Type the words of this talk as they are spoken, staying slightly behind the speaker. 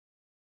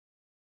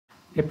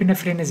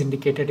Epinephrine is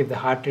indicated if the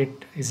heart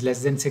rate is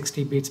less than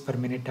 60 beats per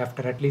minute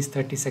after at least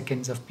 30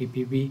 seconds of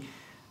PPV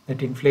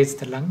that inflates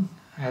the lung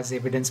as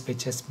evidenced by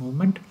chest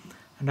movement,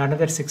 and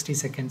another 60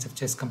 seconds of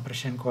chest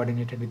compression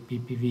coordinated with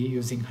PPV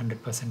using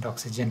 100%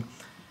 oxygen.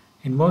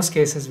 In most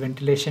cases,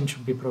 ventilation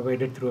should be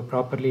provided through a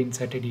properly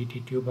inserted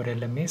ET tube or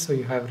LMA, so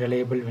you have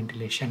reliable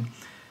ventilation.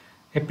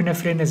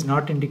 Epinephrine is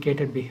not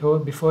indicated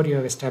before you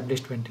have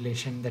established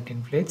ventilation that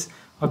inflates.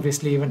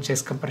 Obviously, even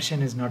chest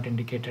compression is not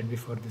indicated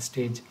before this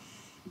stage.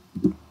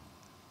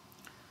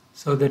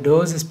 So the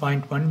dose is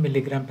 0.1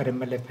 milligram per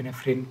ml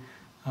epinephrine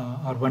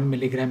or 1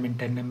 milligram in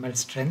 10 ml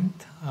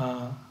strength.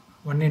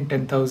 1 in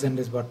 10,000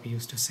 is what we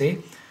used to say.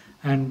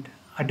 And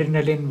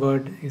adrenaline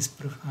word is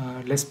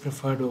less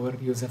preferred over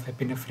use of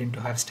epinephrine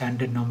to have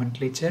standard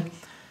nomenclature.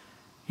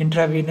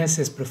 Intravenous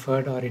is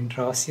preferred or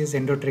intraosseous.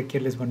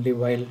 Endotracheal is only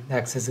while the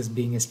access is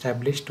being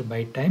established to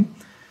buy time.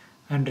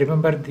 And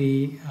remember,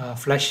 the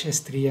flush is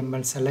 3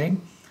 ml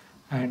saline,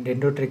 and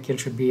endotracheal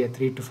should be a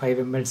 3 to 5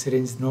 ml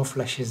syringe. No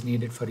flush is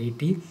needed for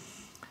ET.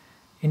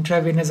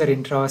 Intravenous or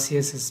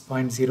intraosseous is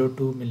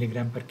 0.02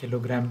 milligram per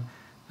kilogram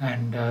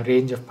and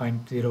range of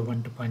 0.01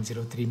 to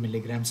 0.03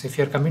 milligrams. So if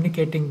you're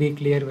communicating, be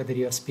clear whether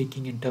you're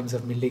speaking in terms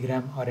of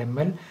milligram or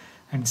ml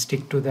and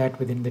stick to that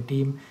within the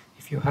team.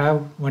 If you have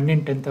 1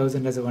 in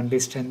 10,000 as a only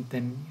strength,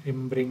 then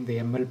remembering the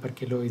ml per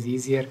kilo is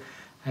easier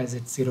as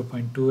it's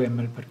 0.2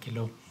 ml per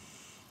kilo.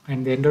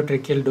 And the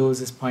endotracheal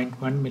dose is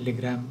 0.1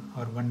 milligram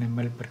or 1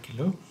 ml per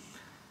kilo.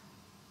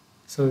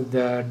 So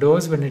the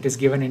dose when it is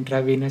given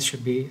intravenous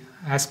should be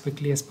as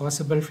quickly as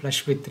possible,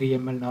 flush with 3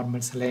 ml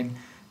normal saline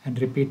and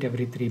repeat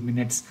every 3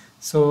 minutes.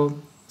 So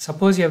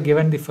suppose you have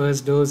given the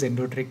first dose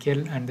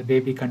endotracheal and the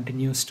baby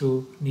continues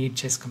to need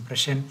chest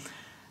compression.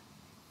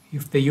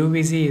 If the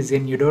UVC is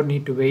in, you don't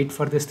need to wait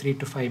for this 3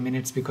 to 5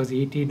 minutes because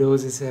ET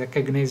dose is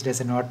recognized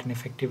as not an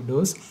effective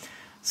dose.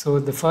 So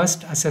the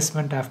first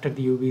assessment after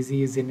the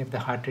UVC is in, if the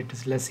heart rate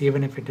is less,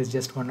 even if it is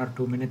just 1 or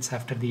 2 minutes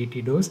after the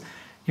ET dose,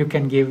 you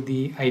can give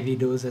the IV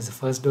dose as a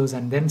first dose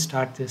and then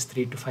start this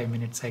 3 to 5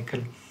 minute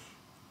cycle.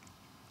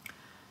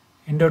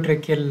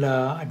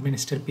 Endotracheal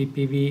administer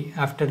PPV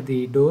after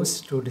the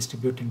dose to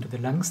distribute into the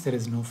lungs. There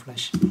is no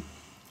flush.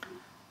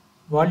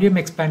 Volume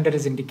expander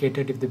is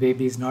indicated if the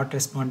baby is not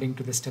responding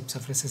to the steps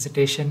of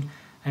resuscitation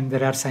and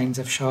there are signs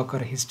of shock or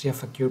a history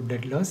of acute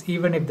blood loss.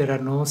 Even if there are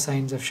no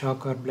signs of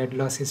shock or blood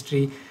loss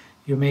history,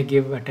 you may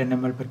give a 10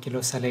 ml per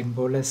kilo saline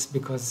bolus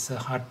because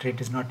heart rate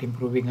is not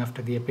improving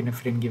after the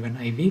epinephrine given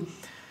IV.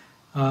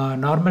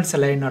 Normal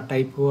saline or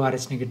type O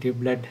Rh negative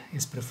blood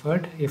is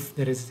preferred if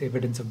there is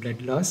evidence of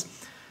blood loss.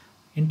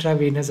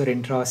 Intravenous or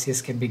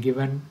intraosseous can be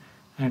given,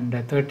 and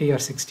 30 or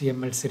 60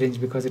 ml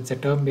syringe because it's a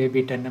term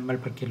baby, 10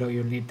 ml per kilo,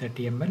 you'll need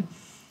 30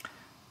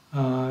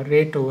 ml.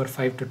 Rate over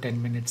 5 to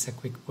 10 minutes, a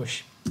quick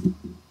push.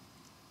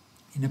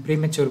 In a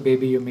premature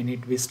baby, you may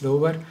need to be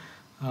slower,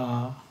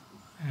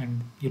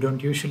 and you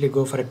don't usually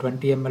go for a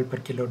 20 ml per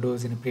kilo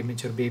dose in a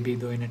premature baby,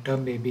 though in a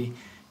term baby,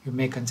 you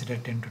may consider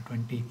 10 to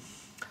 20.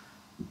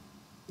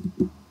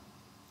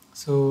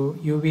 So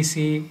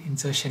UVC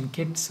insertion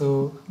kit.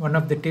 So one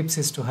of the tips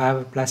is to have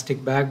a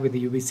plastic bag with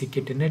the UVC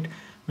kit in it.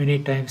 Many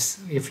times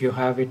if you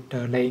have it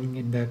lying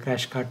in the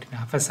crash cart in a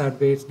haphazard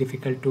way, it's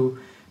difficult to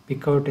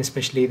pick out,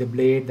 especially the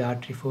blade, the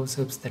artery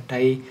forceps, the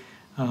tie.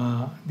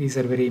 These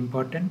are very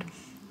important.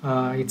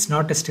 It's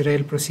not a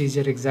sterile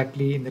procedure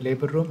exactly in the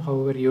labor room.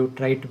 However, you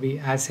try to be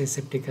as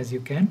aseptic as you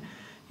can.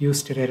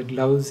 Use sterile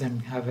gloves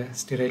and have a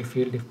sterile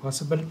field if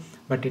possible,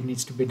 but it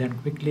needs to be done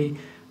quickly.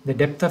 The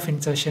depth of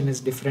insertion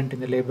is different in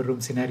the labor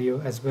room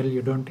scenario as well.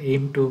 You don't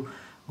aim to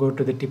go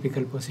to the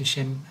typical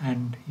position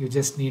and you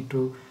just need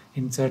to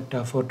insert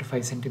 4 to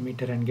 5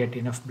 centimeter and get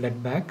enough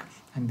blood back.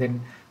 And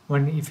then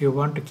if you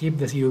want to keep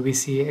the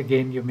UVC,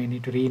 again, you may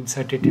need to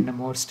reinsert it in a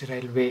more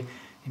sterile way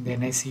in the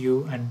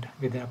NICU and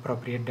with the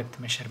appropriate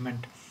depth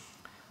measurement.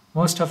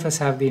 Most of us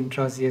have the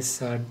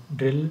intraosseous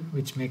drill,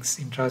 which makes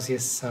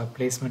intraosseous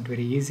placement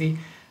very easy.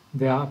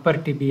 The upper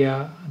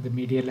tibia, the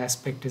medial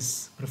aspect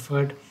is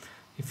preferred.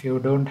 If you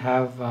don't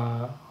have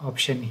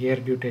option here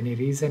due to any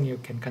reason, you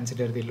can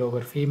consider the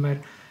lower femur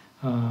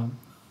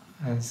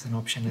as an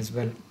option as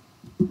well.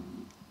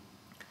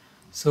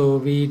 So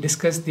we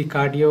discussed the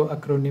cardio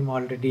acronym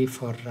already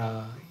for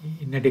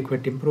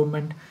inadequate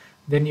improvement.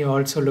 Then you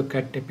also look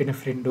at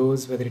epinephrine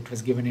dose, whether it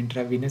was given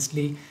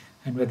intravenously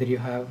and whether you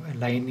have a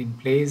line in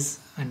place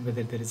and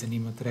whether there is an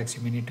pneumothorax.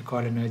 You may need to call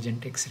an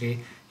urgent X-ray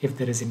if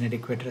there is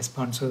inadequate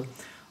response. So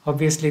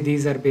obviously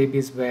these are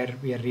babies where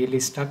we are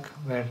really stuck,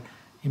 where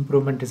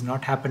improvement is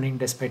not happening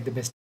despite the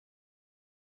best